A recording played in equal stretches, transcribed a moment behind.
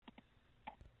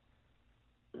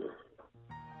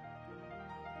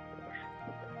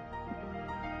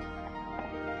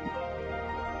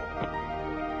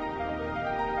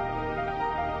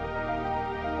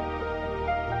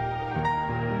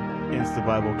Instant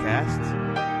Bible Cast.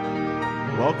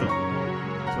 Welcome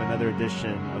to another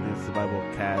edition of the Instant Bible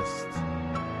Cast,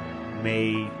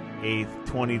 May 8th,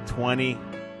 2020.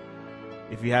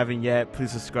 If you haven't yet,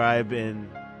 please subscribe in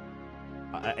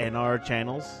our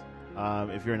channels.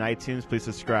 If you're in iTunes, please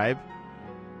subscribe.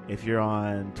 If you're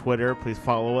on Twitter, please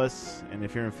follow us. And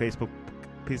if you're on Facebook,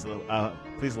 please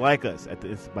like us at the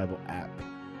Instant Bible app.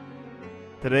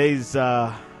 Today's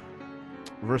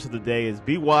verse of the day is,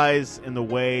 be wise in the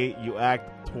way you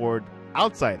act toward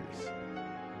outsiders.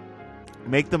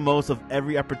 Make the most of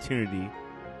every opportunity.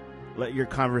 Let your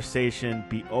conversation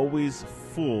be always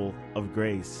full of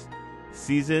grace,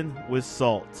 seasoned with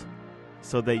salt,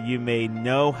 so that you may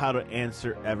know how to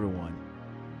answer everyone.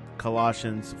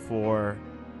 Colossians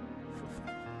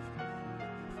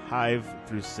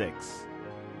 4:5-6.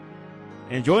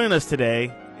 And joining us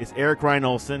today is Eric Ryan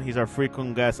Olson. He's our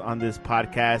frequent guest on this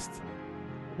podcast.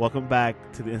 Welcome back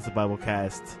to the Instant Bible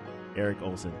Cast, Eric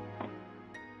Olson.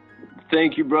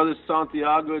 Thank you, Brother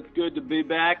Santiago. It's good to be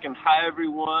back. And hi,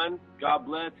 everyone. God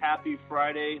bless. Happy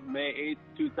Friday, May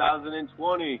 8th,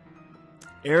 2020.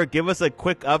 Eric, give us a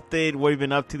quick update. What you've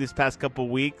been up to this past couple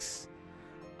weeks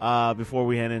before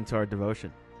we head into our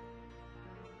devotion.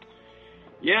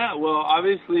 Yeah, well,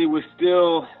 obviously we're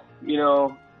still,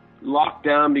 locked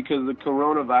down because of the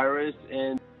coronavirus.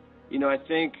 And, I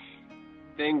think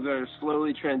things are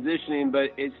slowly transitioning,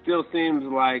 but it still seems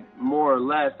like more or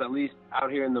less, at least out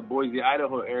here in the Boise,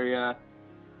 Idaho area,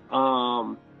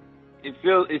 it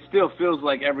still feels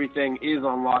like everything is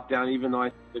on lockdown, even though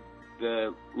I think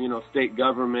the state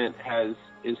government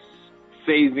is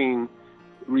phasing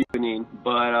reopening.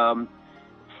 But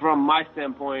from my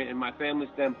standpoint and my family's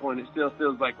standpoint, it still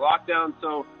feels like lockdown.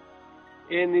 So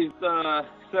in these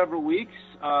several weeks,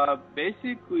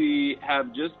 basically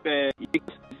have just been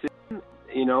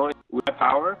with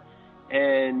power,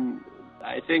 and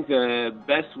I think the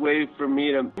best way for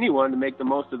anyone to make the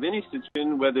most of any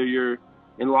situation, whether you're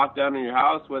in lockdown in your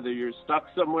house, whether you're stuck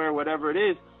somewhere, whatever it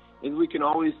is we can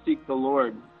always seek the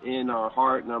Lord in our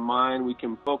heart and our mind. We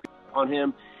can focus on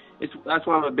Him. That's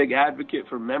why I'm a big advocate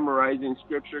for memorizing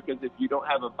Scripture, because if you don't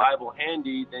have a Bible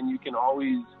handy, then you can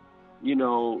always,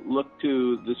 look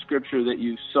to the Scripture that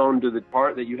you've sown to the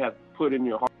part that you have put in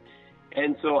your heart.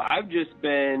 And so I've just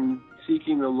been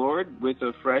seeking the Lord with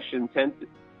a fresh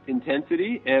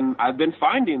intensity, and I've been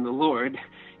finding the Lord.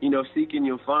 Seeking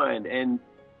you'll find, and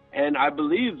I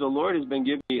believe the Lord has been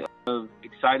giving me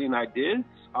exciting ideas.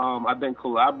 I've been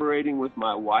collaborating with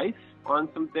my wife on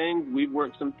some things. We've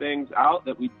worked some things out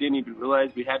that we didn't even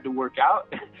realize we had to work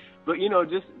out. But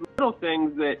just little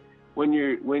things that when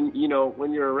you're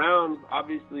around,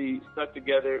 obviously stuck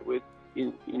together with.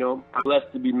 I'm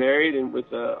blessed to be married and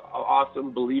with an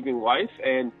awesome believing wife.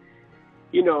 And,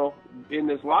 in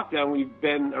this lockdown, we've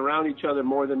been around each other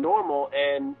more than normal.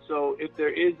 And so if there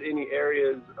is any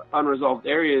unresolved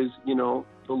areas, the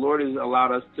Lord has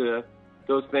allowed us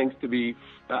those things to be,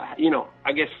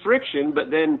 I guess friction. But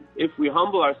then if we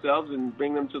humble ourselves and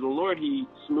bring them to the Lord, He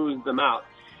smooths them out.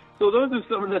 So those are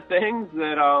some of the things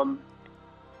that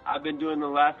I've been doing the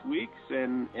last weeks.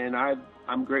 And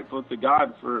I'm grateful to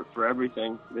God for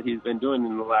everything that He's been doing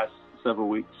in the last several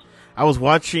weeks. I was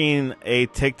watching a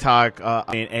TikTok,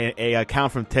 a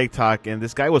account from TikTok, and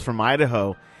this guy was from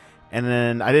Idaho, and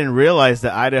then I didn't realize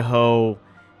that Idaho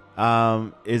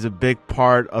is a big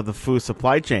part of the food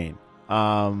supply chain.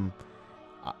 Like,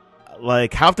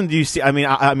 how often do you see? I mean,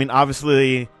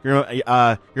 obviously you're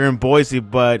in Boise,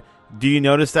 but do you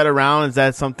notice that around? Is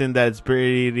that something that's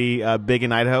pretty big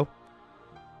in Idaho?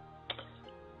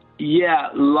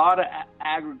 Yeah, a lot of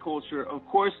agriculture. Of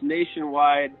course,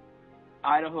 nationwide,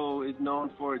 Idaho is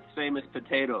known for its famous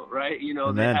potato, right?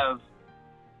 They have,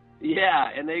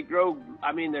 and they grow,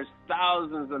 there's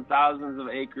thousands and thousands of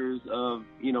acres of,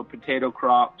 potato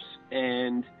crops,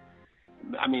 and,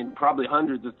 probably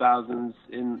hundreds of thousands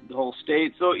in the whole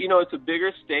state. So, it's a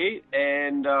bigger state,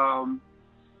 and,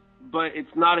 but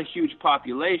it's not a huge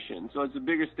population. So it's a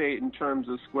bigger state in terms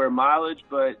of square mileage,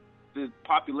 but the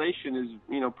population is,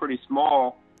 pretty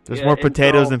small. There's more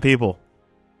potatoes than people.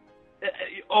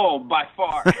 Oh, by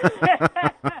far.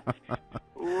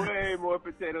 Way more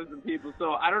potatoes than people.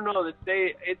 So I don't know, the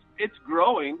state, it's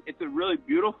growing. It's a really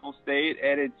beautiful state,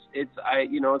 and it's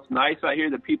nice out here.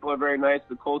 The people are very nice.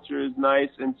 The culture is nice.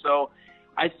 And so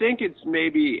I think it's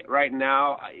maybe right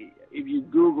now, if you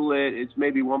Google it, it's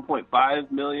maybe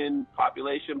 1.5 million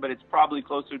population, but it's probably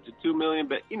closer to 2 million.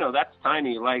 But, that's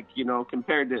tiny,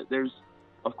 compared to, there's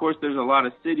a lot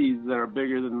of cities that are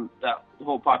bigger than that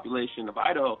whole population of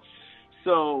Idaho.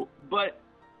 So, but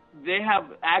they have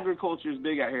agriculture is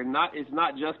big out here. It's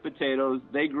not just potatoes.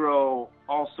 They grow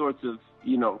all sorts of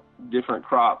different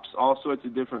crops, all sorts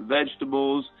of different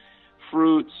vegetables,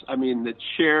 fruits. I mean, the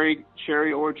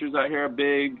cherry orchards out here are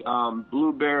big,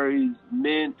 blueberries,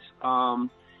 mint.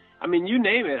 I mean, you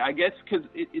name it, I guess, because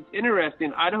it's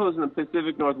interesting. Idaho's in the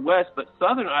Pacific Northwest, but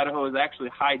southern Idaho is actually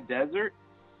high desert.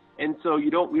 And so we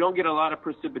don't get a lot of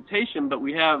precipitation, but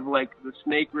we have like the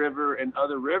Snake River and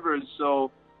other rivers.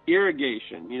 So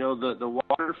irrigation, the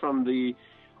water from the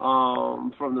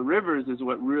rivers is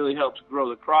what really helps grow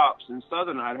the crops in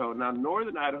southern Idaho. Now,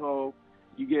 northern Idaho,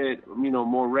 you get,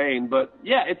 more rain. But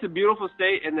yeah, it's a beautiful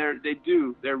state, and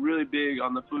they're really big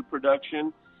on the food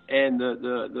production and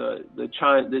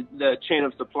the chain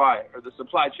of supply, or the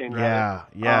supply chain. Yeah, rather.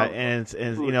 yeah, and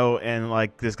and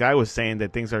like this guy was saying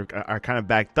that things are kind of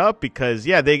backed up because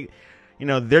they're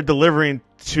delivering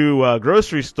to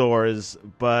grocery stores,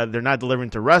 but they're not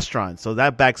delivering to restaurants, so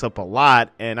that backs up a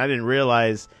lot. And I didn't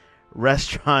realize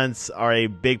restaurants are a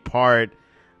big part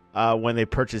when they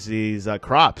purchase these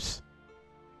crops.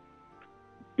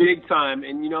 Big time.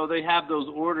 And, they have those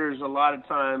orders a lot of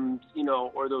times,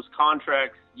 or those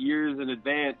contracts years in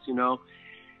advance,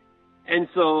 And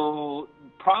so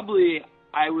probably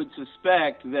I would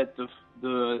suspect that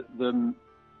the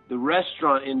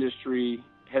restaurant industry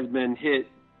has been hit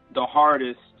the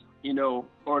hardest,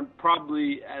 or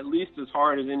probably at least as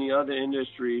hard as any other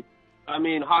industry. I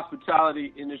mean,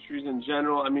 hospitality industries in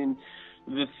general. I mean,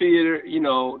 the theater,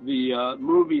 the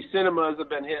movie cinemas have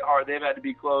been hit hard. They've had to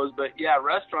be closed. But, yeah,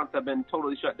 restaurants have been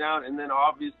totally shut down. And then,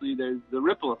 obviously, there's the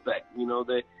ripple effect.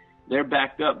 They're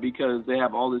backed up because they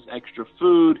have all this extra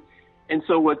food. And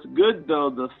so what's good, though,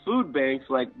 the food banks,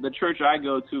 like the church I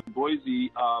go to,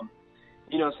 Boise,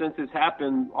 since it's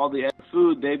happened, all the extra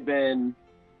food, they've been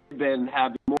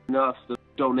having more than enough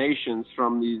donations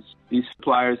from these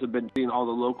suppliers have been doing all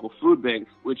the local food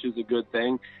banks, which is a good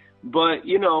thing. But,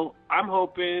 I'm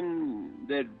hoping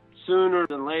that sooner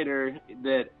than later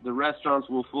that the restaurants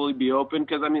will fully be open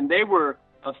because, I mean, they were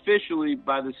officially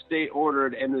by the state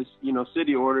ordered and the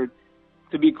city ordered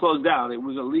to be closed down. It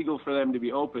was illegal for them to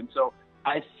be open. So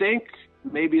I think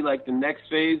maybe like the next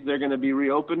phase they're going to be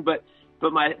reopened. But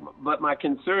my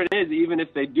concern is even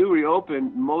if they do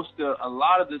reopen, a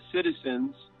lot of the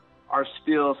citizens are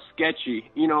still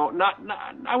sketchy. Not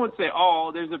I wouldn't say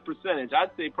all. There's a percentage.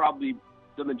 I'd say probably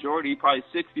the majority, probably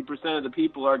 60% of the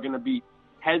people are going to be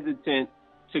hesitant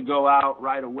to go out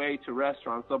right away to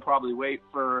restaurants. They'll probably wait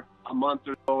for a month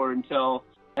or so or until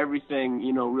everything,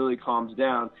 really calms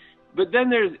down. But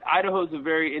then Idaho's a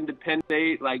very independent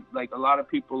state. Like a lot of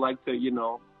people like to,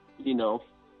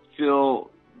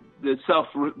 feel the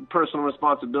personal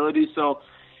responsibility. So,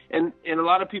 and a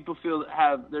lot of people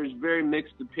there's very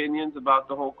mixed opinions about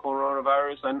the whole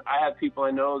coronavirus. And I have people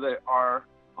I know that are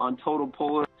on total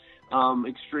polar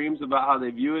extremes about how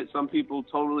they view it. Some people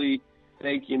totally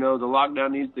think, the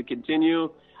lockdown needs to continue.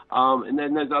 And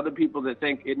then there's other people that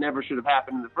think it never should have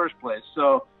happened in the first place.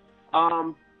 So,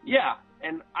 yeah.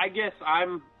 And I guess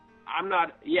I'm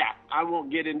not, I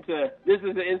won't get into, this is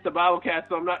an Insta Biblecast,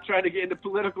 so I'm not trying to get into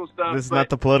political stuff. This is not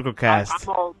the political cast.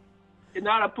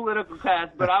 Not a political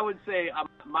cast, but I would say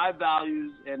my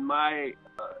values and my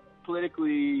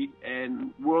politically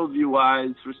and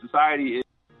worldview-wise for society is,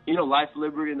 life,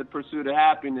 liberty, and the pursuit of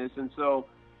happiness. And so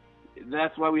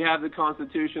that's why we have the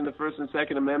Constitution. The First and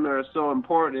Second Amendment are so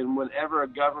important. And whenever a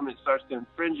government starts to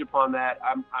infringe upon that,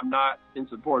 I'm not in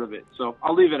support of it. So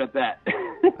I'll leave it at that.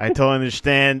 I totally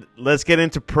understand. Let's get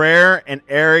into prayer, and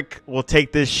Eric will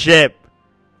take this ship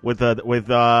with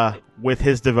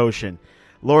his devotion.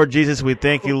 Lord Jesus, we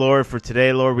thank you, Lord, for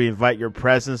today. Lord, we invite your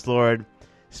presence, Lord.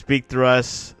 Speak through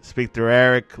us, speak through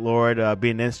Eric, Lord, be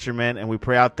an instrument. And we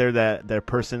pray out there that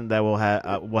person that will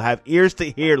have ears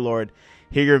to hear, Lord,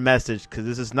 hear your message, because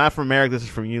this is not from Eric, this is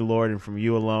from you, Lord, and from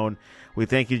you alone. We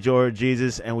thank you, Lord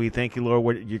Jesus, and we thank you, Lord,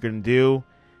 what you're going to do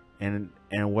and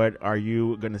what are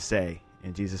you going to say.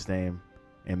 In Jesus' name,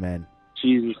 amen.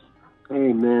 Jesus,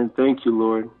 amen. Thank you,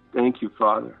 Lord. Thank you,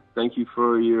 Father. Thank you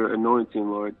for your anointing,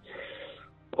 Lord.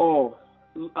 Oh,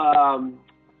 I'm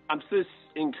just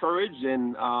encouraged,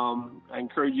 and I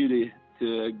encourage you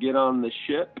to get on the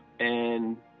ship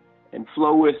and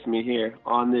flow with me here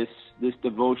on this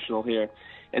devotional here.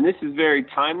 And this is very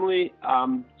timely,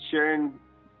 sharing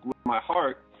with my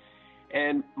heart.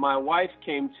 And my wife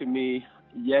came to me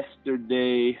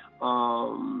yesterday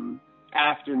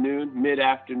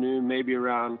mid-afternoon, maybe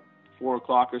around 4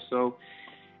 o'clock or so.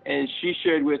 And she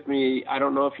shared with me, I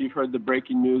don't know if you've heard the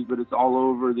breaking news, but it's all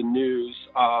over the news.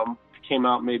 It came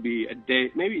out maybe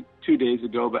 2 days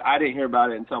ago, but I didn't hear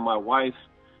about it until my wife,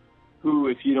 who,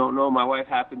 if you don't know, my wife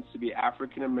happens to be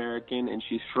African American, and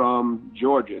she's from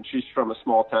Georgia, and she's from a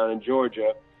small town in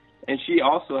Georgia. And she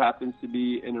also happens to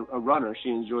be a runner. She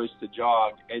enjoys to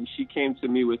jog. And she came to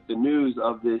me with the news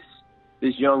of this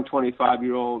young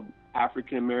 25-year-old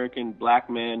African-American black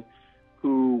man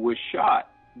who was shot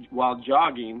while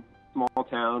jogging, small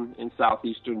town in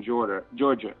southeastern Georgia,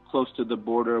 close to the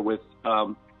border with,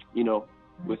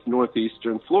 with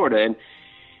northeastern Florida. And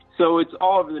so it's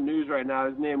all over the news right now.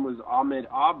 His name was Ahmaud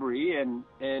Arbery, and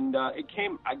it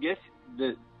came, I guess,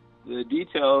 the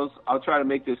details, I'll try to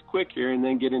make this quick here and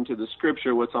then get into the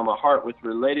scripture, what's on my heart with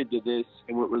related to this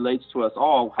and what relates to us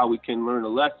all, how we can learn a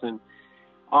lesson.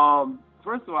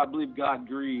 First of all, I believe God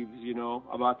grieves,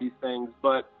 about these things,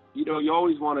 but, you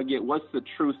always want to get what's the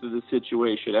truth of the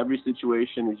situation. Every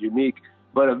situation is unique,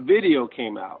 but a video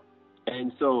came out.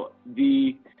 And so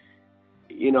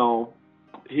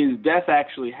his death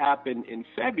actually happened in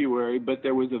February, but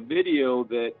there was a video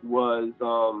that was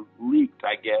leaked,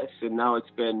 I guess, and now it's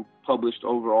been published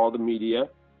over all the media.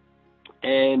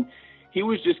 And he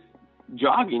was just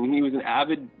jogging. He was an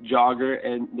avid jogger,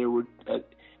 and there were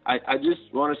I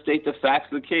just want to state the facts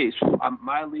of the case.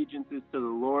 My allegiance is to the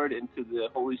Lord and to the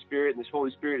Holy Spirit, and this Holy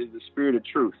Spirit is the Spirit of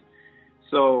truth.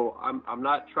 So I'm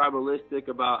not tribalistic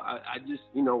about. I just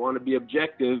want to be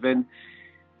objective. And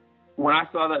when I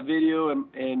saw that video,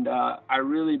 and I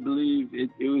really believe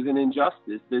it was an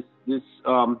injustice. This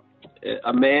a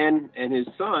man and his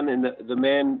son, and the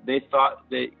man, they thought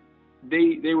that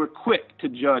they were quick to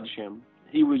judge him.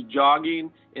 He was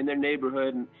jogging in their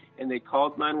neighborhood, and they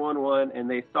called 911, and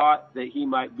they thought that he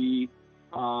might be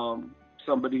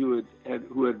somebody who had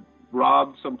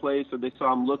robbed someplace, or they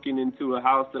saw him looking into a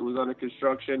house that was under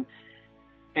construction,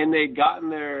 and they got in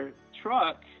their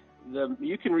truck.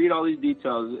 You can read all these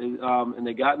details, and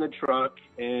they got in the truck,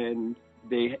 and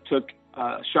they took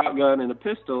a shotgun and a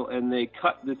pistol, and they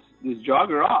cut this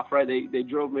jogger off, right? They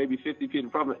drove maybe 50 feet in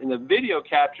front of it, and the video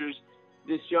captures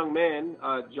this young man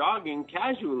jogging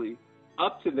casually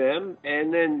up to them,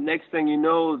 and then next thing you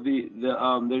know,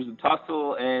 there's a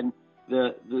tussle, and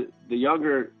the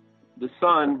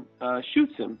son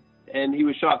shoots him, and he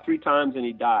was shot 3 times, and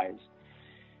he dies.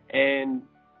 And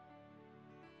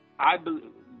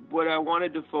what I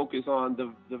wanted to focus on,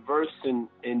 the verse in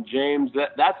James,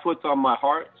 that's what's on my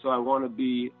heart. So I want to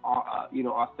be,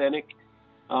 authentic.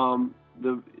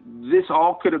 This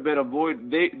all could have been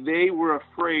avoided. They were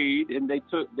afraid, and they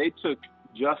took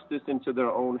justice into their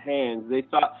own hands. They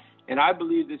thought, and I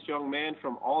believe this young man,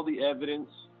 from all the evidence,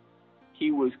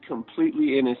 he was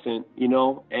completely innocent,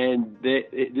 and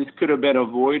this could have been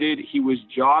avoided. He was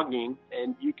jogging,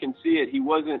 and you can see it. He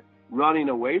wasn't running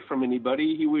away from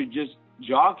anybody. He was just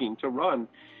jogging to run,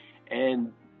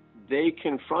 and they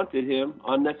confronted him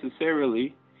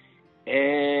unnecessarily,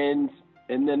 and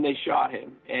then they shot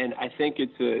him. And I think it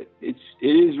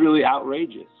is really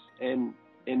outrageous. And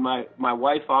my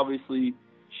wife, obviously,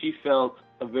 she felt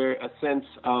a sense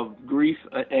of grief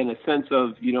and a sense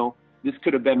of, this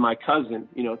could have been my cousin,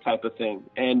 type of thing.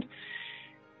 And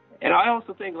I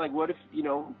also think, like, what if,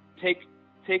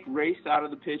 take race out of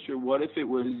the picture? What if it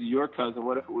was your cousin?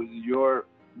 What if it was your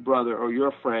brother or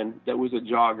your friend that was a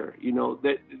jogger?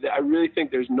 That I really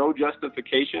think there's no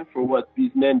justification for what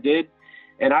these men did.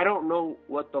 And I don't know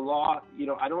what the law,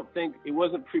 I don't think it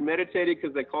wasn't premeditated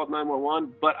because they called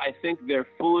 911, but I think their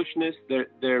foolishness,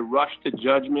 their rush to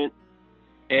judgment,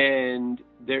 and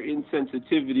their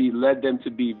insensitivity led them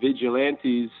to be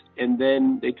vigilantes, and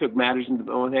then they took matters into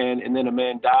their own hand, and then a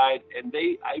man died. And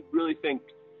I really think,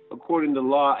 according to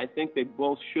law, I think they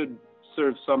both should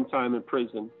serve some time in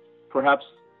prison, perhaps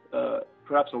a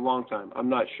long time. I'm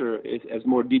not sure as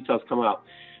more details come out.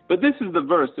 But this is the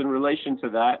verse in relation to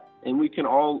that, and we can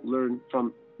all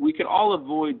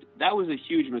avoid. That was a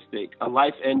huge mistake, a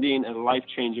life-ending and a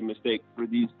life-changing mistake for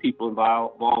these people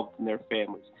involved in their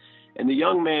families. And the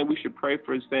young man, we should pray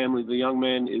for his family. The young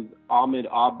man is Ahmaud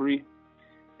Arbery,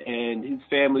 and his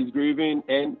family's grieving.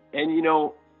 And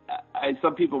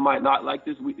some people might not like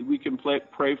this. We can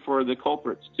pray for the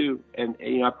culprits too. And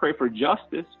I pray for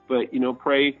justice, but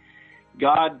pray.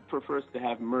 God prefers to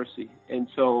have mercy, and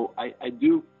so I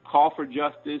do call for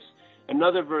justice.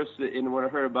 Another verse, and when I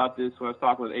heard about this, when I was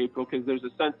talking with April, because there's a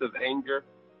sense of anger,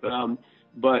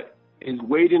 but is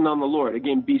waiting on the Lord.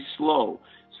 Again, be slow.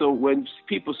 So when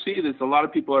people see this, a lot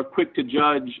of people are quick to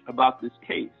judge about this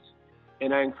case,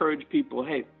 and I encourage people,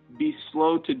 hey, be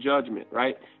slow to judgment,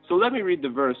 right? So let me read the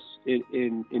verse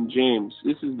in James.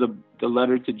 This is the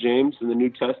letter to James in the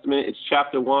New Testament. It's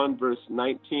chapter 1, verse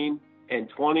 19 and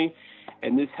 20,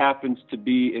 and this happens to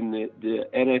be in the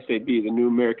NSAB, the New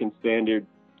American Standard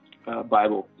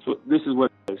Bible. So this is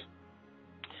what it says.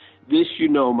 This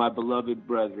my beloved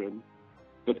brethren,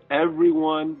 but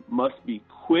everyone must be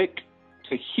quick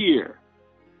to hear,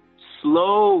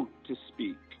 slow to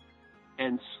speak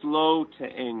and slow to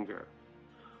anger.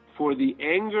 For the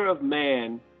anger of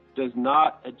man does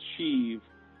not achieve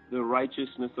the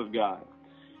righteousness of God.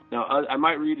 Now, I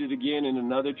might read it again in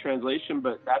another translation,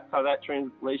 but that's how that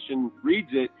translation reads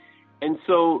it. And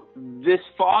so this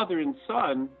father and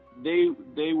son,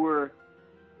 they were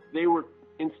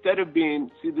instead of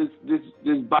being, see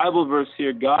this Bible verse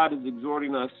here, God is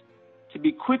exhorting us to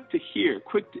be quick to hear,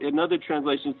 another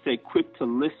translation say quick to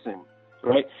listen,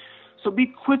 right? So be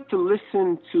quick to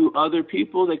listen to other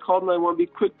people. They called 911. Be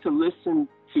quick to listen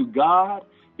to God.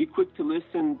 Be quick to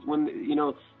listen when, you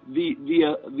know, the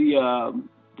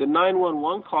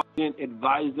 911 call didn't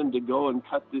advise them to go and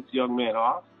cut this young man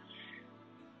off,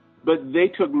 but they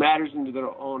took matters into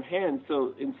their own hands.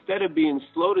 So instead of being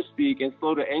slow to speak and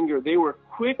slow to anger, they were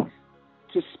quick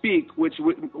to speak, which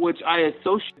I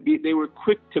associate. They were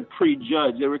quick to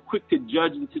prejudge. They were quick to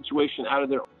judge the situation out of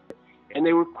their own, and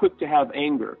they were quick to have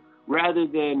anger rather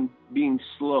than being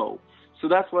slow. So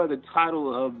that's why the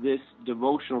title of this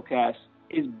devotional cast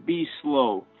is Be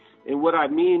Slow. And what I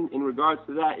mean in regards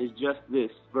to that is just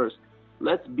this verse.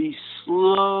 Let's be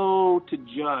slow to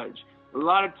judge. A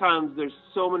lot of times there's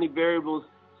so many variables.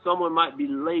 Someone might be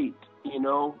late, you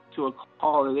know, to a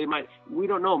call. Or we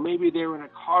don't know, maybe they were in a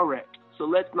car wreck. So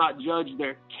let's not judge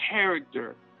their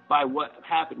character by what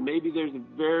happened. Maybe there's a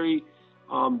very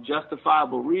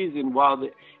justifiable reason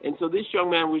and so this young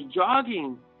man was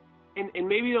jogging, and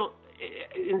maybe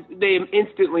they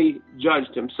instantly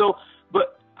judged him. So,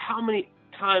 but how many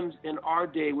times in our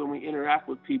day when we interact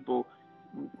with people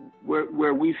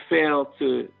where we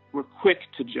we're quick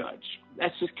to judge?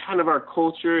 That's just kind of our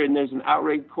culture, and there's an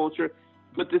outrage culture.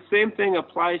 But the same thing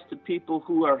applies to people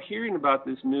who are hearing about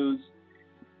this news.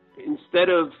 Instead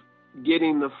of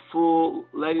getting the full,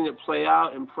 letting it play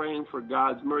out and praying for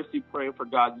God's mercy, praying for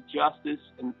God's justice,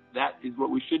 and that is what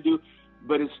we should do.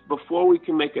 But it's before we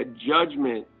can make a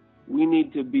judgment, we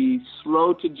need to be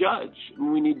slow to judge.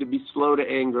 We need to be slow to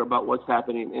anger about what's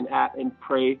happening and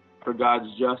pray for God's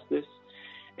justice.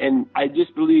 And I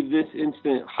just believe this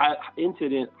incident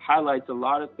highlights a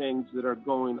lot of things that are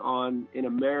going on in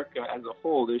America as a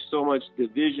whole. There's so much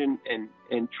division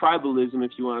and tribalism,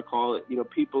 if you want to call it, you know,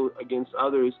 people against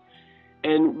others.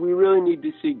 And we really need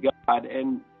to see God,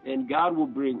 and God will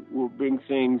bring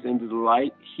things into the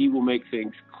light. He will make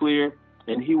things clear,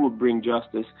 and He will bring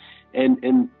justice. And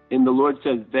the Lord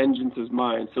says, vengeance is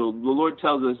mine. So the Lord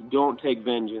tells us, don't take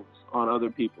vengeance on other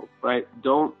people, right?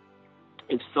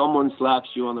 If someone slaps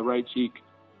you on the right cheek,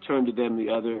 turn to them the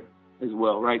other as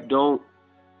well, right? Don't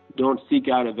seek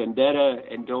out a vendetta,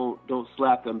 and don't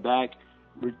slap them back.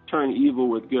 Return evil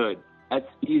with good. That's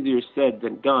easier said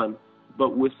than done,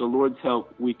 but with the Lord's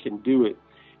help, we can do it.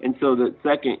 And so the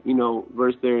second,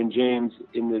 verse there in James,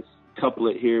 in this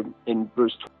couplet here in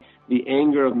verse 20, the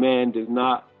anger of man does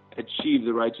not achieve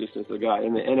the righteousness of God.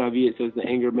 In the NIV, it says the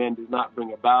anger of man does not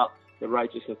bring about the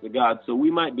righteousness of God. So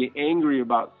we might be angry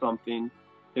about something.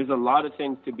 There's a lot of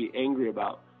things to be angry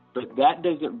about, but that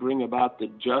doesn't bring about the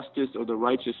justice or the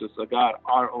righteousness of God,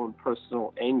 our own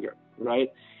personal anger,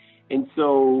 right? And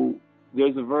so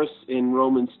there's a verse in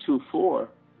Romans 2:4.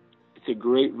 It's a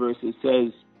great verse. It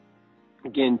says,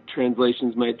 again,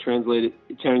 translations might translate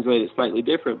it slightly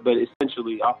different, but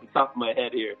essentially off the top of my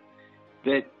head here,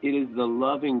 that it is the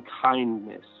loving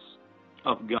kindness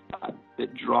of God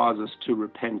that draws us to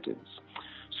repentance.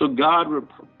 So God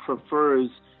prefers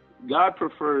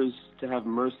to have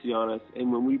mercy on us,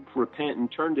 and when we repent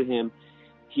and turn to Him,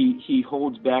 He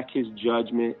holds back His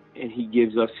judgment, and He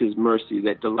gives us His mercy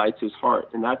that delights His heart.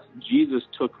 And that's, Jesus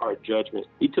took our judgment.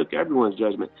 He took everyone's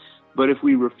judgment. But if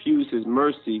we refuse His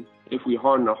mercy, if we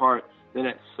harden our heart, then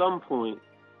at some point,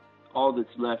 all that's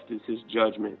left is His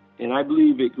judgment. And I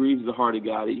believe it grieves the heart of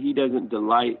God. He doesn't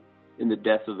delight in the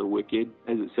death of the wicked,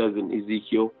 as it says in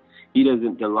Ezekiel. He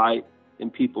doesn't delight in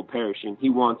people perishing. He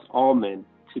wants all men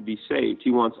to be saved.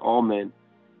 He wants all men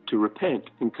to repent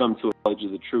and come to a knowledge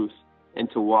of the truth, and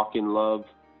to walk in love,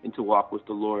 and to walk with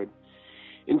the Lord.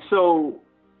 And so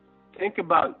think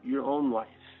about your own life.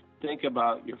 Think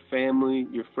about your family,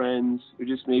 your friends, or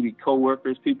just maybe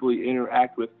coworkers, people you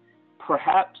interact with.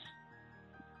 Perhaps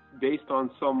based on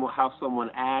how someone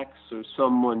acts, or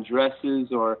someone dresses,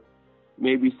 or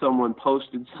maybe someone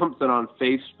posted something on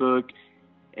Facebook,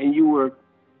 and you were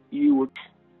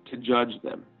to judge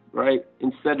them, right?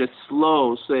 Instead of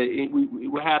slow, say,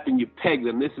 what happened? You peg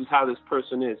them. This is how this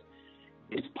person is.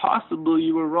 It's possible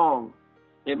you were wrong.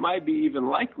 It might be even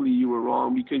likely you were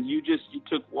wrong, because you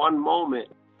took one moment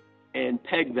and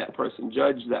pegged that person,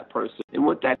 judged that person. And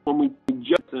when we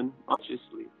judge them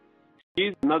consciously,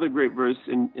 Another great verse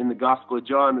in the Gospel of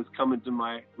John is coming to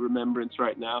my remembrance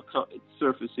right now. It's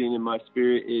surfacing in my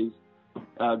spirit is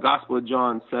Gospel of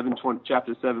John,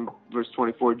 chapter 7, verse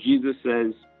 24. Jesus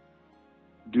says,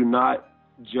 do not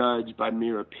judge by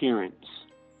mere appearance,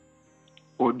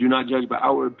 or do not judge by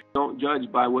outward. Don't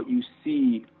judge by what you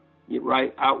see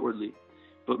right outwardly,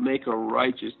 but make a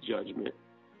righteous judgment.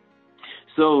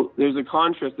 So there's a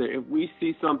contrast there. If we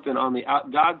see something on the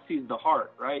out, God sees the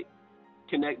heart, right?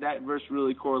 Connect that verse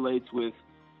really correlates with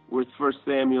 1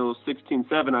 Samuel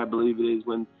 16:7, I believe it is,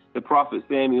 when the prophet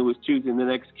Samuel was choosing the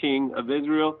next king of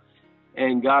Israel,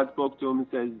 and God spoke to him and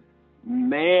says,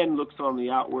 man looks on the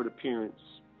outward appearance,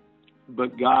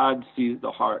 but God sees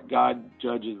the heart. God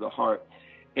judges the heart.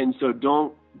 And so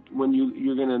when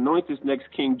you're going to anoint this next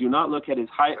king, do not look at his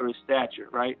height or his stature,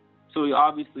 right? So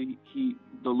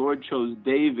the Lord chose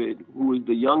David, who was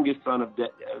the youngest son of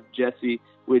Jesse,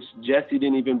 which Jesse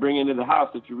didn't even bring into the house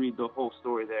if you read the whole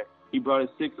story there. He brought his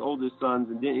 6 oldest sons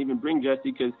and didn't even bring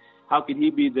Jesse, because how could he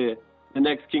be the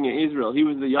next king of Israel? He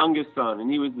was the youngest son, and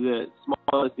he was the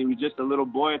smallest. He was just a little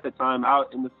boy at the time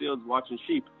out in the fields watching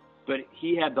sheep. But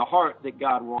he had the heart that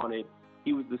God wanted.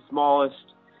 He was the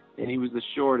smallest, and he was the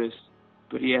shortest,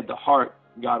 but he had the heart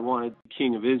God wanted,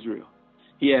 king of Israel.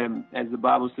 He had, as the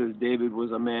Bible says, David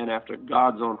was a man after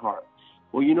God's own heart.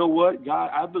 Well, you know what, God,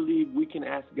 I believe we can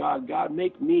ask God,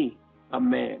 make me a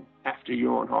man after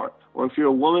your own heart. Or if you're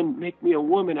a woman, make me a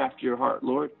woman after your heart,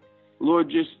 Lord. Lord,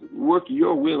 just work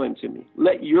your will into me.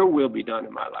 Let your will be done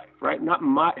in my life, right?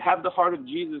 Have the heart of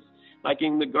Jesus, like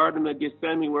in the Garden of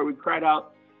Gethsemane, where we cried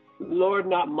out, Lord,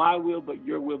 not my will, but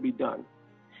your will be done.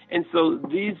 And so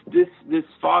this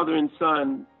father and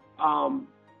son,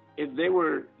 if they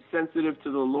were sensitive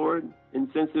to the Lord and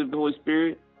sensitive to the Holy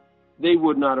Spirit, they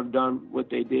would not have done what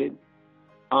they did.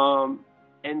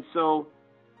 And so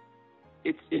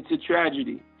it's a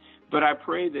tragedy. But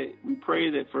we pray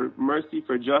that for mercy,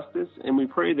 for justice, and we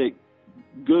pray that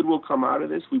good will come out of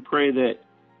this. We pray that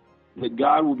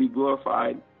God will be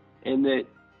glorified, and that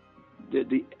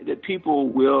people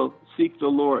will seek the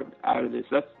Lord out of this.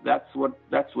 That's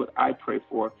what I pray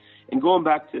for. And going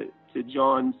back to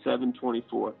John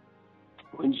 7:24,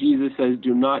 when Jesus says,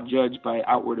 do not judge by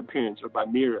outward appearance or by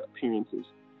mere appearances,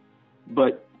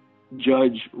 but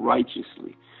judge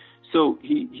righteously. So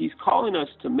he's calling us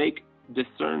to make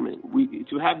discernment.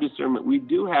 To have discernment, we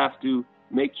do have to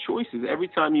make choices. Every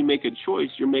time you make a choice,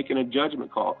 you're making a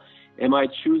judgment call. Am I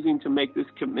choosing to make this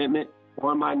commitment,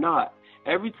 or am I not?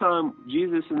 Every time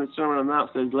Jesus in the Sermon on the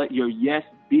Mount says, let your yes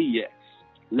be yes,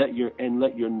 let your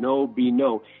no be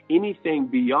no. Anything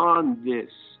beyond this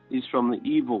is from the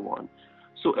evil one.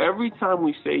 So every time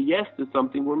we say yes to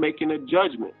something, we're making a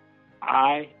judgment.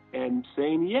 I am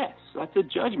saying yes. That's a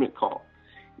judgment call,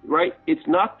 right? It's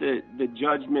not the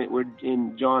judgment where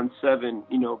in John 7,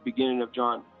 beginning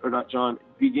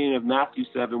of Matthew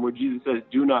 7, where Jesus says,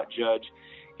 do not judge.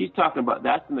 He's talking about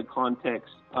that's in the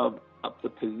context of the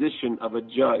position of a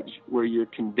judge where you're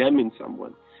condemning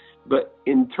someone. But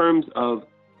in terms of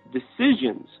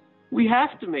decisions, we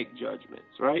have to make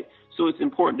judgments, right? So it's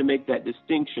important to make that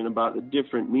distinction about the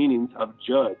different meanings of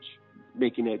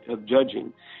of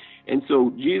judging. And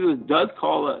so Jesus does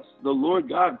call us, the Lord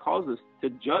God calls us to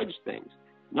judge things,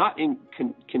 not in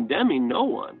condemning no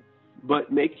one,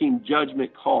 but making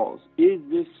judgment calls. Is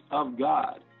this of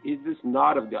God? Is this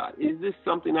not of God? Is this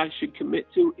something I should commit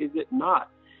to? Is it not?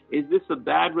 Is this a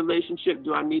bad relationship?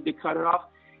 Do I need to cut it off?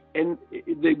 And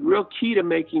the real key to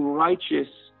making righteous,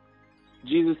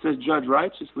 Jesus says judge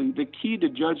righteously. The key to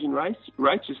judging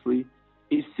righteously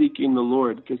is seeking the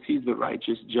Lord, because he's the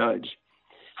righteous judge.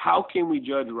 How can we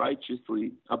judge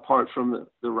righteously apart from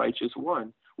the righteous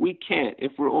one? We can't.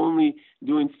 If we're only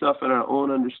doing stuff in our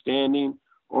own understanding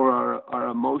or our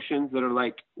emotions that are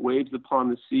like waves upon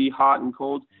the sea, hot and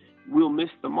cold, we'll miss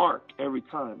the mark every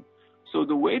time. So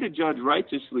the way to judge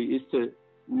righteously is to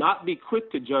not be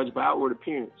quick to judge by outward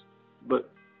appearance,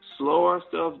 but slow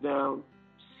ourselves down,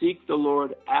 seek the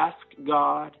Lord, ask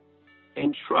God,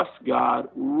 and trust God.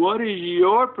 What is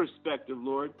your perspective,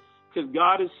 Lord? Because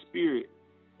God is spirit,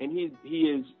 and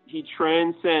he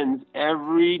transcends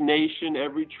every nation,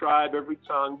 every tribe, every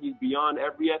tongue. He's beyond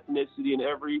every ethnicity and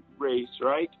every race,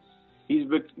 right? He's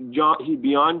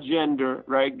beyond gender,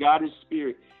 right? God is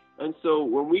spirit. And so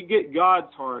when we get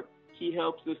God's heart, he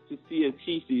helps us to see as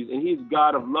he sees. And he's a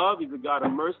God of love, he's a God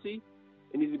of mercy,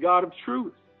 and he's a God of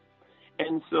truth.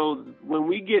 And so when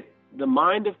we get the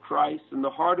mind of Christ and the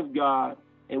heart of God,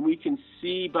 and we can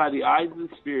see by the eyes of the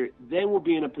Spirit, then we'll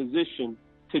be in a position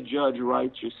to judge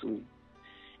righteously.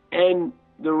 And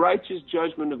the righteous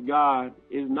judgment of God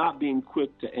is not being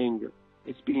quick to anger.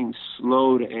 It's being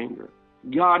slow to anger.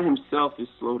 God himself is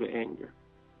slow to anger.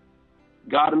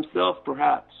 God himself,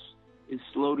 perhaps, is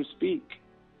slow to speak,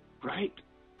 right?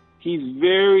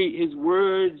 His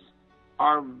words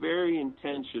are very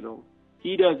intentional.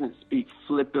 He doesn't speak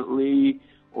flippantly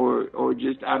or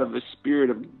just out of a spirit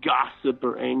of gossip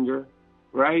or anger,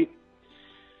 right?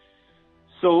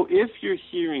 So if you're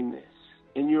hearing this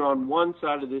and you're on one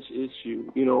side of this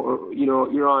issue,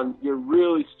 you're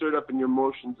really stirred up in your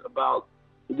emotions about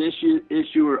this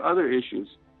issue or other issues,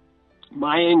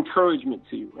 my encouragement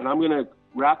to you, and I'm going to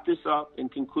wrap this up and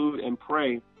conclude and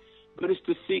pray, but it's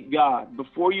to seek God.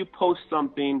 Before you post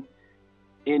something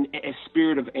in a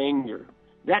spirit of anger,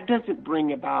 that doesn't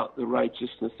bring about the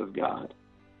righteousness of God.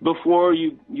 Before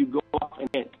you go off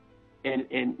and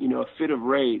a fit of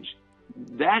rage,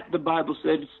 that the Bible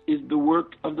says is the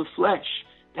work of the flesh.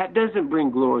 That doesn't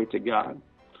bring glory to God.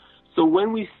 So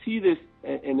when we see this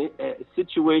in a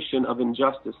situation of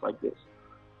injustice like this,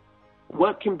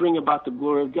 what can bring about the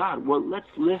glory of God? Well, let's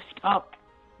lift up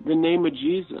the name of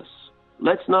Jesus.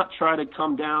 Let's not try to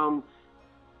come down.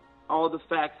 All the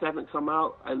facts haven't come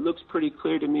out. It looks pretty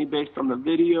clear to me based on the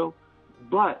video.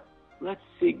 But let's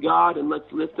seek God and let's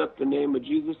lift up the name of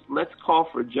Jesus. Let's call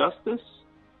for justice.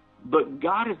 But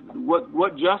God is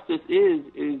what justice is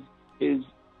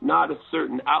not a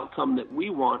certain outcome that we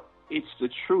want. It's the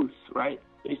truth, right?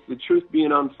 It's the truth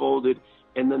being unfolded,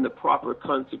 and then the proper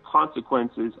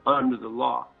consequences under the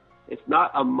law. It's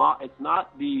not it's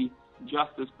not the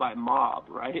justice by mob,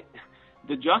 right?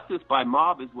 The justice by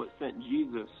mob is what sent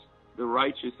Jesus, the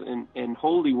righteous and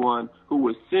holy one, who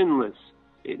was sinless.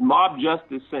 Mob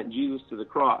justice sent Jesus to the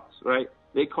cross, right?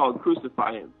 They called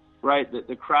crucify him, right?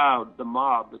 The crowd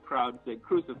said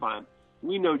crucify him.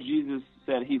 We know Jesus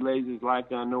said he lays his life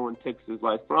down, no one takes his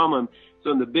life from him.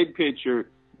 So in the big picture,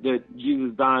 that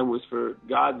Jesus dying was for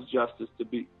God's justice to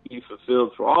be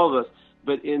fulfilled for all of us.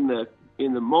 But in the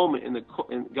moment,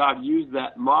 God used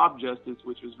that mob justice,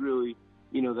 which was really,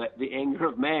 that the anger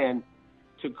of man,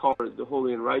 to call the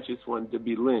holy and righteous one to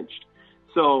be lynched.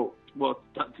 So, well,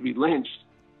 not to be lynched,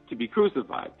 to be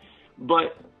crucified.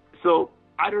 But so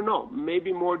I don't know.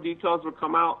 Maybe more details will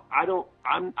come out. I don't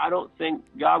think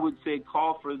God would say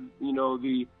call for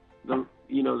the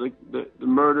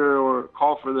murder or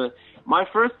call for the.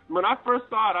 When I first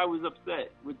saw it, I was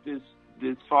upset with this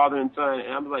father and son,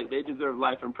 and I was like, they deserve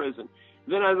life in prison.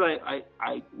 Then I was like,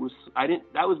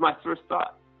 that was my first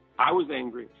thought. I was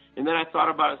angry. And then I thought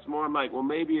about it some more. I'm like, well,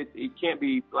 maybe it can't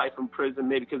be life in prison,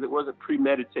 maybe because it wasn't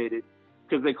premeditated,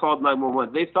 because they called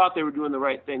 911. They thought they were doing the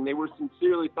right thing. They were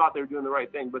sincerely thought they were doing the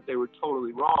right thing, but they were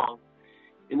totally wrong.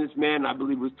 And this man, I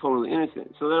believe, was totally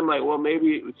innocent. So then I'm like, well,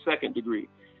 maybe it was second degree.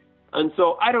 And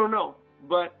so I don't know.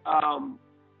 But God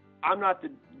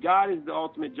is the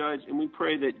ultimate judge, and we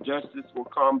pray that justice will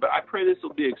come. But I pray this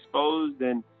will be exposed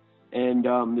and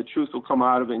the truth will come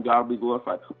out of it and God will be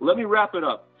glorified. Let me wrap it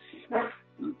up.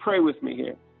 Pray with me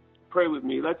here. Pray with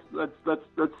me. Let's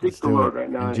seek the Lord right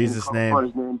now. In Jesus'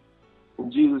 name.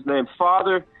 In Jesus' name.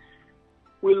 Father,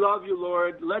 we love you,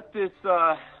 Lord. Let this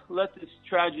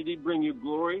tragedy bring you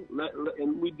glory.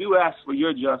 And we do ask for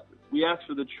your justice. We ask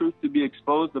for the truth to be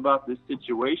exposed about this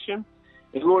situation.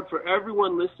 And Lord, for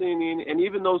everyone listening in, and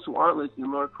even those who aren't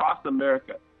listening, Lord, across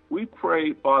America, we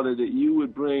pray, Father, that you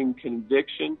would bring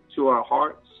conviction to our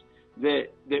hearts, that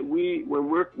we,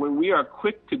 when we are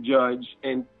quick to judge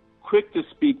and quick to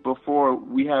speak before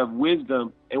we have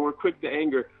wisdom, and we're quick to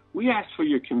anger, we ask for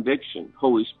your conviction,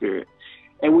 Holy Spirit.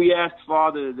 And we ask,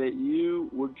 Father, that you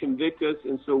would convict us,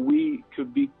 and so we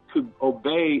could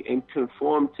obey and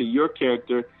conform to your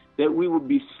character, that we would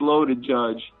be slow to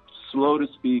judge, slow to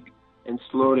speak, and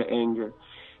slow to anger.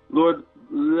 Lord,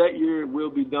 let your will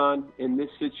be done in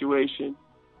this situation.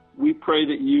 We pray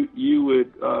that you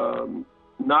would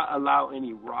not allow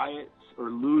any riots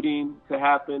or looting to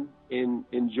happen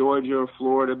in Georgia or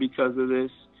Florida because of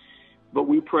this. But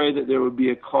we pray that there would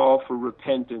be a call for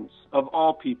repentance of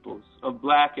all peoples, of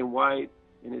black and white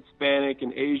and Hispanic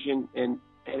and Asian and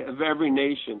of every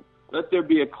nation. Let there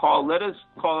be a call. Let us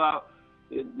call out.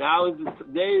 Now is the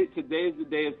day. Today is the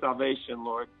day of salvation,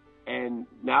 Lord. And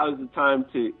now is the time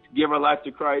to give our life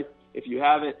to Christ if you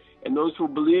haven't. And those who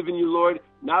believe in you, Lord,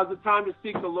 now is the time to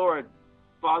seek the Lord.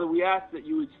 Father, we ask that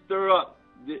you would stir up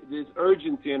this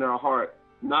urgency in our heart,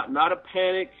 not a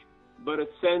panic, but a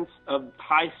sense of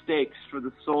high stakes for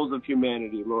the souls of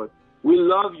humanity, Lord. We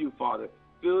love you, Father.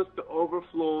 Fill us to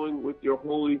overflowing with your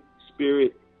Holy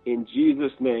Spirit in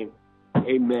Jesus' name.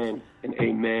 Amen and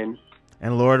amen.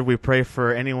 And Lord, we pray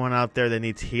for anyone out there that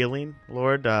needs healing,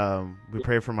 Lord. We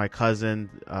pray for my cousin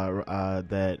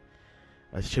that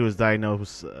she was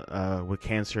diagnosed with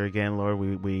cancer again, Lord.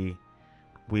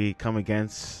 We come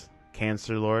against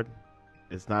cancer, Lord.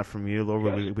 It's not from you,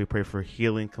 Lord. Yes. We pray for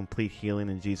healing, complete healing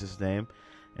in Jesus' name.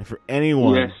 And for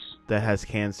anyone Yes. that has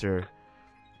cancer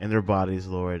in their bodies,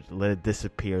 Lord, let it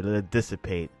disappear. Let it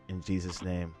dissipate in Jesus'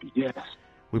 name. Yes.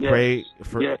 We Yes. pray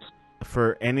Yes.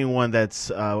 for anyone that's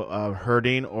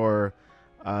hurting or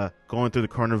going through the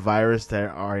coronavirus that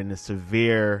are in a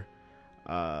severe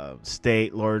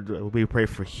state, Lord. We pray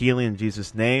for healing in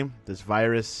Jesus' name. This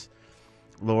virus,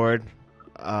 Lord,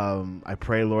 I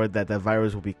pray, Lord, that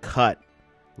virus will be cut,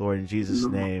 Lord, in Jesus'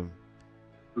 name.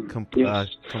 Yes.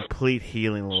 Complete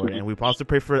healing, Lord. And we also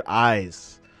pray for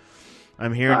eyes.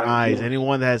 I'm hearing eyes. Yes.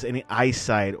 Anyone that has any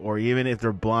eyesight, or even if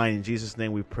they're blind, in Jesus'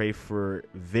 name, we pray for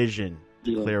vision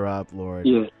to clear up, Lord.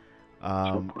 Yes.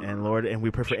 And Lord, and we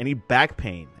pray for any back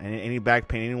pain,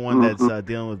 anyone that's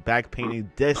dealing with back pain, any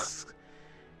discs,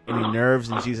 any nerves,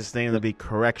 in Jesus' name, there'll be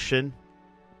correction.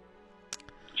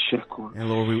 And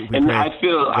Lord, we and pray. I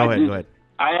feel Go ahead.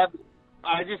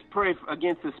 I just pray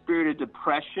against the spirit of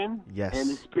depression Yes. and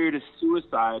the spirit of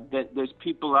suicide. That there's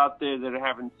people out there that are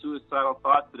having suicidal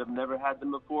thoughts that have never had them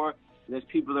before. There's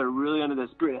people that are really under the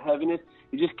spirit of heaviness.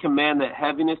 We just command that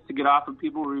heaviness to get off of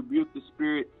people. We rebuke the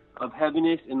spirit of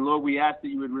heaviness. And Lord, we ask that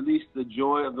you would release the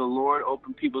joy of the Lord,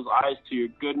 open people's eyes to your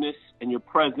goodness and your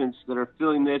presence that are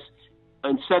feeling this,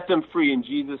 and set them free in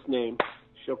Jesus' name.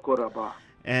 Shokoraba.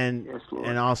 And Yes, Lord.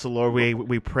 and also, Lord,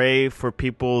 we pray for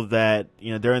people that,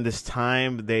 during this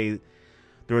time they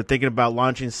were thinking about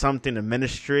launching something, a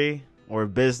ministry or a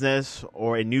business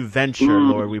or a new venture.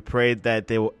 Lord, we pray that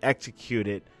they will execute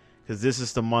it, because this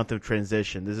is the month of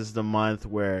transition. This is the month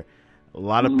where a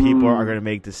lot of people are going to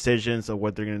make decisions of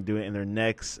what they're going to do in their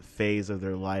next phase of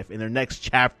their life, in their next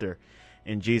chapter.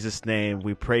 In Jesus' name,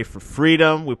 we pray for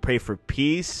freedom. We pray for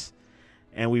peace.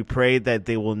 And we pray that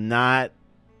they will not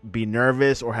be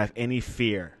nervous or have any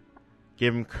fear.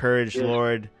 Give them courage, yes.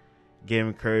 Lord. Give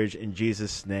them courage in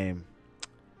Jesus' name.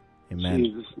 Amen.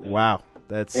 Jesus' name. Wow.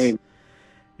 That's, Amen.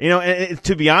 And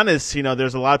to be honest,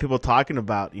 there's a lot of people talking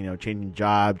about, changing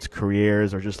jobs,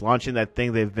 careers, or just launching that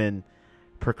thing they've been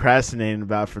procrastinating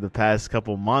about for the past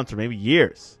couple months or maybe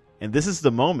years. And this is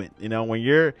the moment, when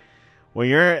you're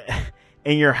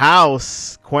in your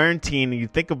house, quarantine, you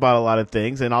think about a lot of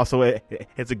things, and also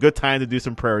it's a good time to do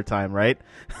some prayer time, right?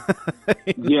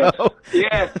 Yes.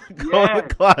 Yes. Go in the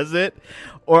closet,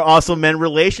 or also mend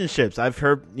relationships. I've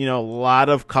heard, a lot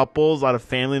of couples, a lot of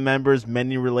family members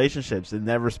mending relationships and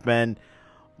never spend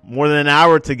more than an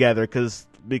hour together because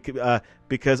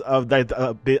of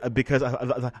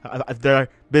their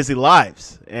busy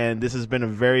lives. And this has been a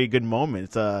very good moment.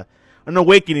 It's an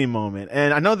awakening moment.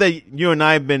 And I know that you and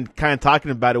I have been kind of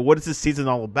talking about it. What is this season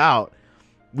all about?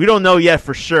 We don't know yet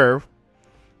for sure.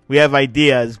 We have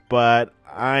ideas, but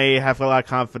I have a lot of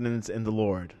confidence in the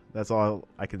Lord. That's all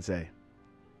I can say.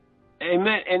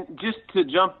 Amen. And just to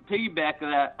piggyback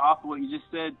that off of what you just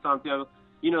said, Santiago,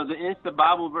 the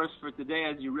Bible verse for today,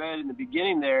 as you read in the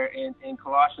beginning there in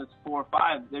Colossians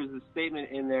 4:5, there's a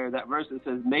statement in there, that verse that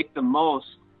says, make the most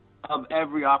of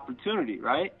every opportunity,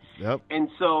 right? Yep. And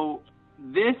so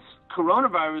this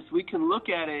coronavirus, we can look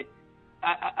at it.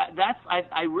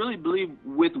 I really believe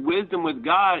with wisdom with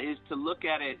God is to look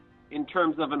at it in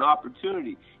terms of an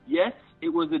opportunity. Yes, it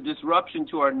was a disruption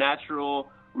to our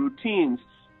natural routines,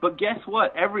 but guess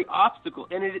what? Every obstacle,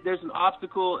 and there's an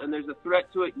obstacle and there's a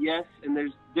threat to it, yes, and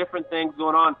there's different things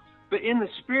going on. But in the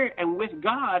Spirit and with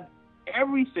God,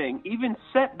 everything, even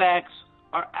setbacks,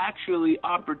 are actually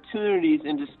opportunities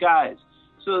in disguise.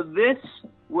 So this,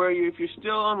 where if you're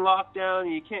still on lockdown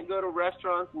and you can't go to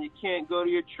restaurants and you can't go to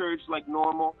your church like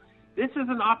normal, this is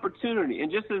an opportunity.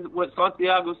 And just as what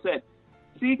Santiago said,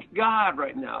 seek God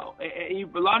right now.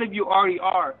 And a lot of you already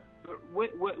are.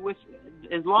 But with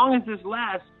as long as this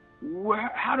lasts,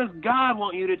 how does God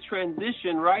want you to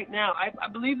transition right now? I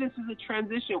believe this is a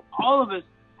transition. All of us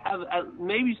have,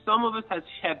 maybe some of us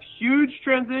have huge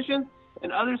transitions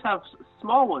and others have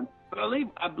small ones. But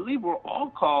I believe we're all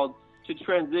called to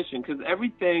transition, because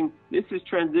this is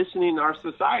transitioning our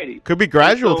society. Could be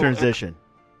gradual transition.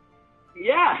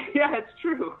 Yeah, it's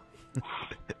true.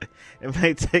 It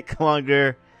might take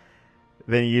longer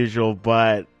than usual,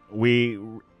 but we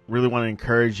really want to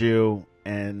encourage you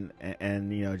and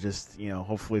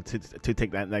hopefully to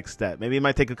take that next step. Maybe it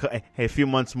might take a few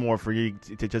months more for you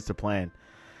to plan.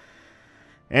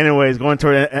 Anyways, going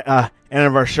toward the end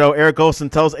of our show, Eric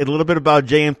Olson, tell us a little bit about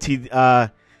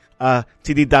JMTD.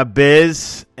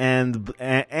 TD.biz and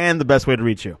the best way to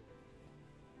reach you.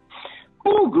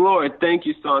 Oh, glory. Thank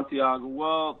you, Santiago.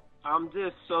 Well, I'm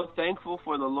just so thankful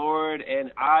for the Lord.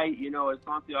 And as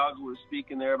Santiago was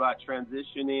speaking there about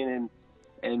transitioning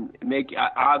and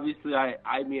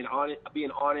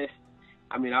being honest,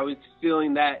 I mean, I was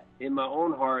feeling that in my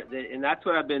own heart, and that's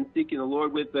what I've been seeking the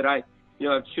Lord with. But I,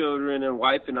 have children and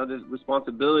wife and other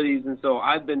responsibilities, and so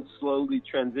I've been slowly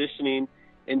transitioning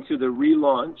into the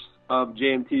relaunch of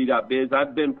JMTD.biz.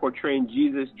 I've been portraying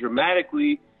Jesus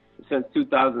dramatically since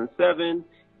 2007,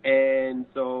 and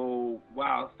so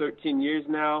 13 years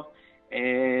now.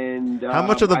 And how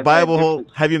much of the Bible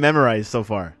have you memorized so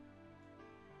far?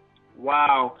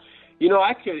 Wow,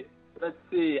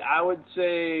 I would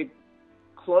say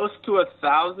close to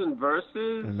 1,000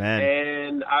 verses. Amen.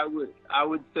 And I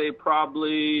would say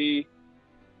probably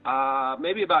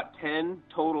maybe about 10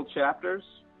 total chapters.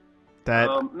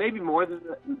 Maybe more than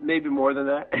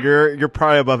that. You're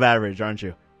probably above average, aren't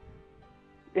you?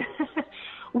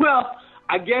 Well,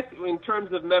 I guess in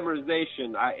terms of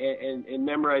memorization and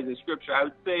memorizing scripture, I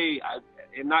would say I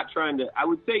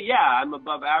would say I'm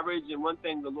above average. And one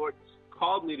thing the Lord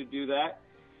called me to do that.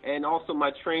 And also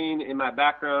my training and my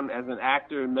background as an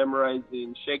actor and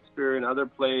memorizing Shakespeare and other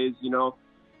plays,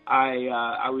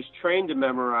 I was trained to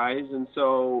memorize, and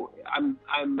so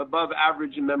I'm above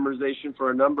average in memorization for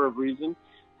a number of reasons.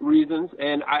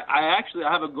 And I actually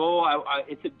have a goal.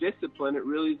 It's a discipline. It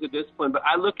really is a discipline. But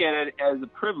I look at it as a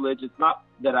privilege. It's not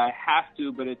that I have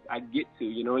to, but I get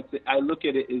to. I look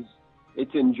at it as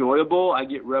it's enjoyable. I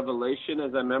get revelation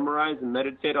as I memorize and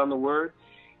meditate on the Word.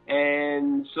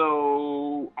 And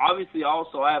so, obviously,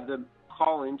 also I have the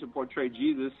calling to portray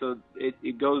Jesus, so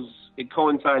it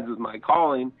coincides with my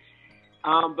calling.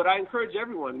 But I encourage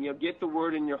everyone, get the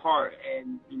Word in your heart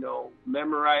and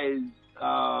memorize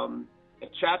a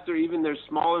chapter. Even there's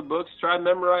smaller books. Try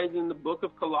memorizing the book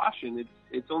of Colossians.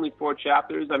 It's only 4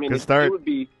 chapters. I mean, it's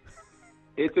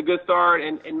a good start,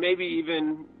 and maybe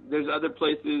even there's other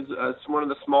places. One of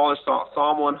the smaller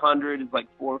Psalm 100 is like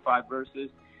 4 or 5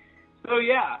 verses. So,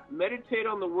 meditate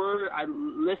on the Word. I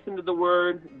listen to the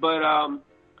Word. But,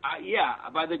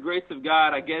 by the grace of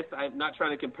God, I guess I'm not trying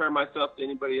to compare myself to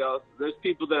anybody else. There's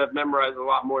people that have memorized a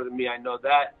lot more than me. I know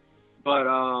that. But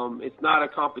it's not a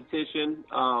competition.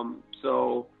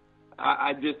 So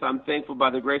I'm thankful by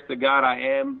the grace of God.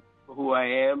 I am who I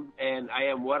am, and I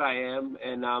am what I am.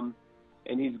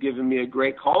 And He's given me a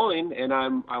great calling, and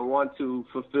I want to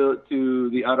fulfill it to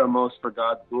the uttermost for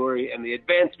God's glory and the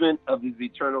advancement of His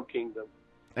eternal kingdom.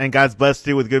 And God's blessed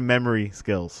you with good memory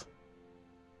skills.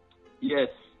 Yes.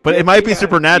 But it might be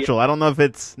supernatural. I don't know if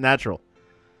it's natural.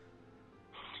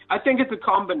 I think it's a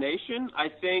combination. I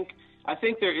think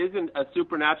there isn't a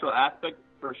supernatural aspect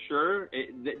for sure.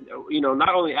 Not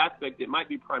only aspect, it might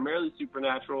be primarily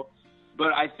supernatural.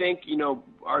 But I think,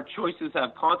 our choices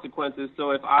have consequences.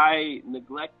 So if I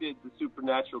neglected the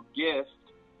supernatural gift,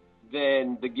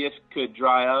 then the gift could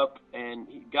dry up, and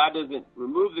God doesn't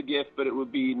remove the gift, but it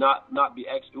would be not be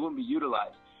extra. It wouldn't be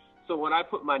utilized. So when I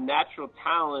put my natural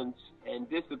talents and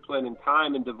discipline and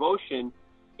time and devotion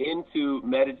into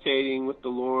meditating with the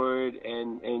Lord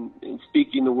and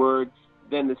speaking the Word,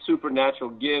 then the supernatural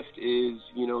gift is,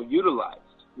 utilized.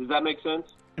 Does that make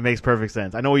sense? It makes perfect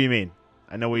sense. I know what you mean.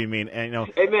 And,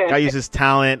 Amen. God uses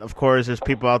talent. Of course, there's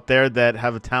people out there that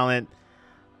have a talent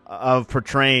of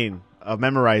portraying, of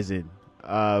memorizing,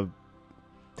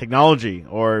 technology,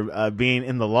 or being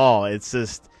in the law. It's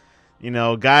just,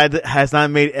 God has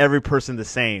not made every person the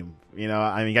same. You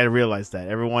got to realize that.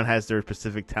 Everyone has their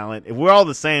specific talent. If we're all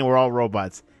the same, we're all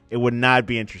robots, it would not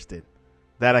be interested.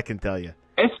 That I can tell you.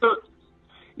 And so,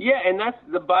 and that's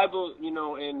the Bible, in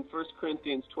 1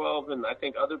 Corinthians 12 and I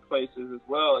think other places as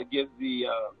well. It gives the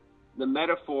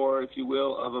metaphor, if you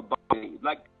will, of a body.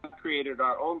 Like God created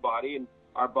our own body, and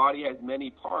our body has many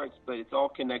parts, but it's all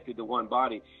connected to one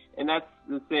body. And that's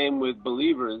the same with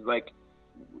believers. Like,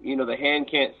 the hand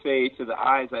can't say to the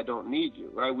eyes, I don't need you,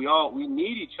 right? We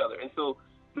need each other. And so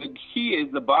the key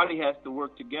is the body has to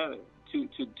work together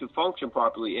to function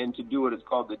properly and to do what it's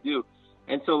called to do.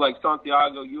 And so, like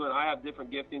Santiago, you and I have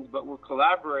different giftings, but we're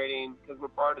collaborating because we're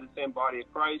part of the same body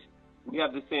of Christ. We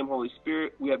have the same Holy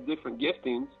Spirit. We have different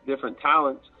giftings, different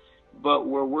talents, but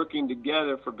we're working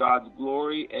together for God's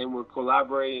glory, and we're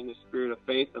collaborating in the spirit of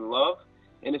faith and love,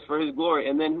 and it's for His glory.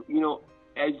 And then,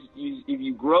 if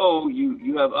you grow,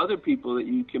 you have other people that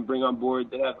you can bring on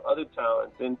board that have other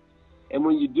talents. And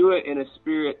when you do it in a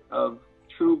spirit of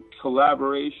true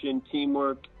collaboration,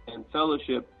 teamwork, and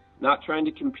fellowship, not trying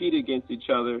to compete against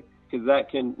each other, because that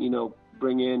can,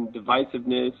 bring in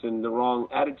divisiveness and the wrong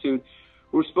attitude.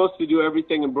 We're supposed to do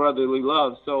everything in brotherly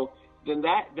love. So then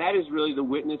that is really the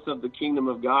witness of the kingdom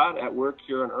of God at work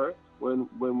here on earth, when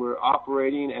we're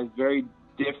operating as very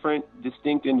different,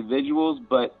 distinct individuals,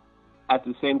 but at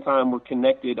the same time we're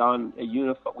connected on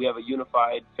we have a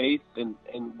unified faith and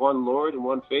one Lord and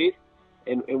one faith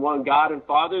and one God and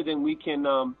Father. Then we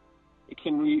can it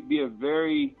can be a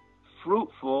very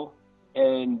fruitful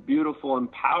and beautiful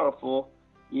and powerful,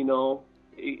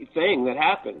 thing that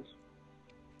happens.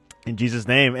 In Jesus'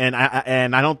 name. And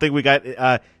I don't think we got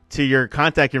to your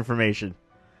contact information.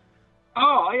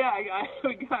 Oh, yeah, I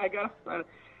got it.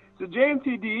 So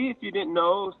JMTD, if you didn't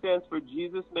know, stands for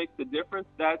Jesus Makes the Difference.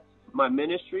 That's my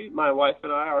ministry. My wife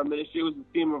and I, our ministry was the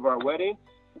theme of our wedding.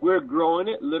 We're growing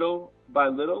it little by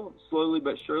little, slowly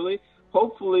but surely.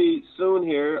 Hopefully soon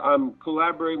here, I'm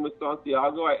collaborating with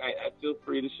Santiago. I feel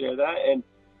free to share that.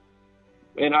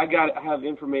 And I have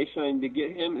information I need to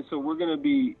get him. And so we're going to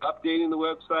be updating the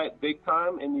website big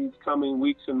time in these coming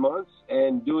weeks and months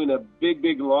and doing a big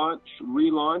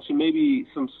relaunch, and maybe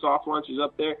some soft launches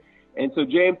up there. And so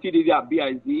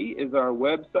jmtd.biz is our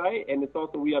website. And it's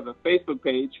also, we have a Facebook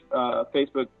page,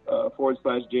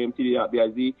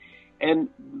 Facebook.com/jmtd.biz. And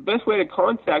the best way to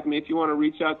contact me, if you want to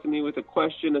reach out to me with a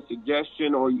question, a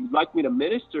suggestion, or you'd like me to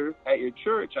minister at your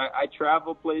church, I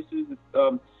travel places.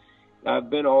 I've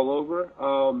been all over.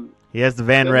 He has the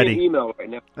van ready. Send me an email right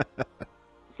now.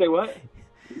 Say what?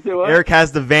 Eric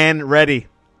has the van ready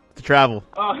to travel.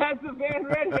 Oh, has the van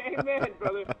ready? Amen,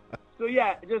 brother. So,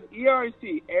 yeah, just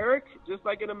ERIC, Eric, just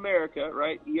like in America,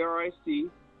 right?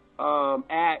 ERIC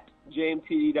at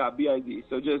jmtd.biz.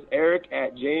 So just Eric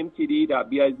at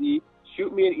jmtd.biz.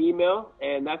 Shoot me an email,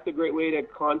 and that's a great way to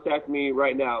contact me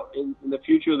right now. In the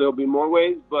future, there'll be more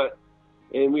ways,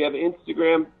 and we have an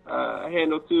Instagram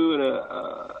handle too, and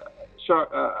a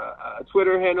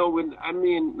Twitter handle.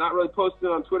 Not really posting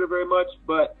on Twitter very much,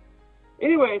 but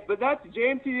anyway. But that's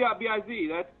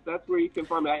jmtd.biz. That's where you can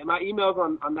find me. My email's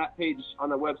on that page on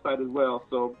the website as well.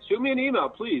 So shoot me an email,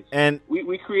 please. And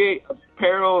we create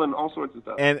apparel and all sorts of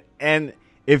stuff. And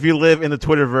if you live in the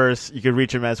Twitterverse, you can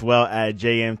reach him as well at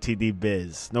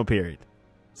jmtdbiz. No period.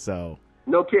 So.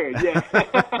 No period, yeah.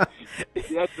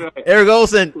 That's right. Eric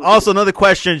Olson, also another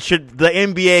question. Should the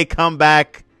NBA come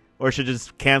back or should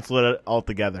just cancel it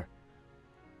altogether?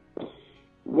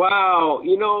 Wow.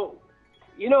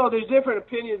 There's different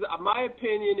opinions. My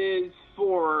opinion is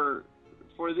for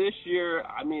this year,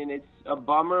 it's a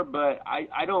bummer, but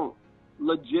I don't,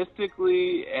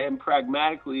 logistically and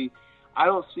pragmatically, I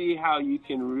don't see how you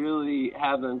can really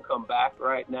have them come back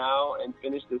right now and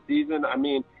finish the season.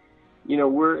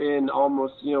 We're in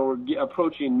almost, we're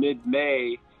approaching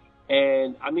mid-May.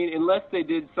 And, unless they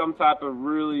did some type of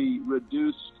really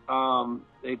reduced, I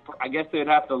guess they'd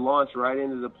have to launch right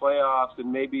into the playoffs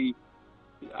and maybe,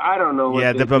 I don't know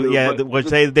what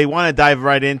they want to dive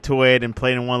right into it and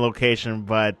play in one location,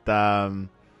 but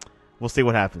we'll see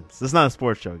what happens. It's not a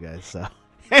sports show, guys, so.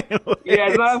 Yeah,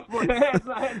 it's not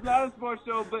a sports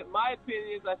show, but my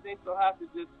opinion is I think they'll have to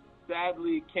just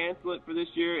sadly cancel it for this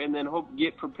year and then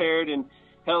get prepared and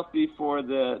healthy for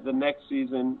the next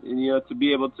season, and, to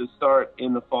be able to start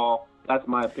in the fall. That's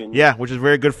my opinion. Yeah, which is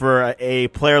very good for a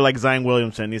player like Zion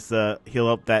Williamson. Needs to heal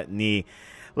up that knee.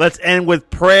 Let's end with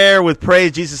prayer, with praise.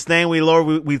 In Jesus' name,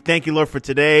 we thank you, Lord, for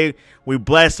today. We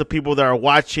bless the people that are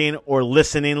watching or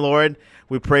listening, Lord.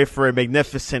 We pray for a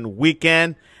magnificent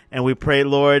weekend. And we pray,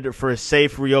 Lord, for a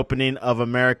safe reopening of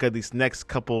America these next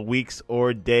couple of weeks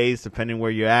or days, depending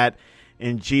where you're at.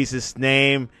 In Jesus'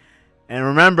 name. And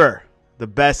remember, the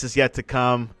best is yet to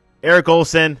come. Eric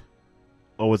Olson,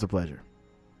 always a pleasure.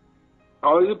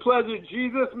 Always a pleasure.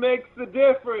 Jesus makes the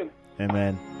difference.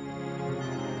 Amen.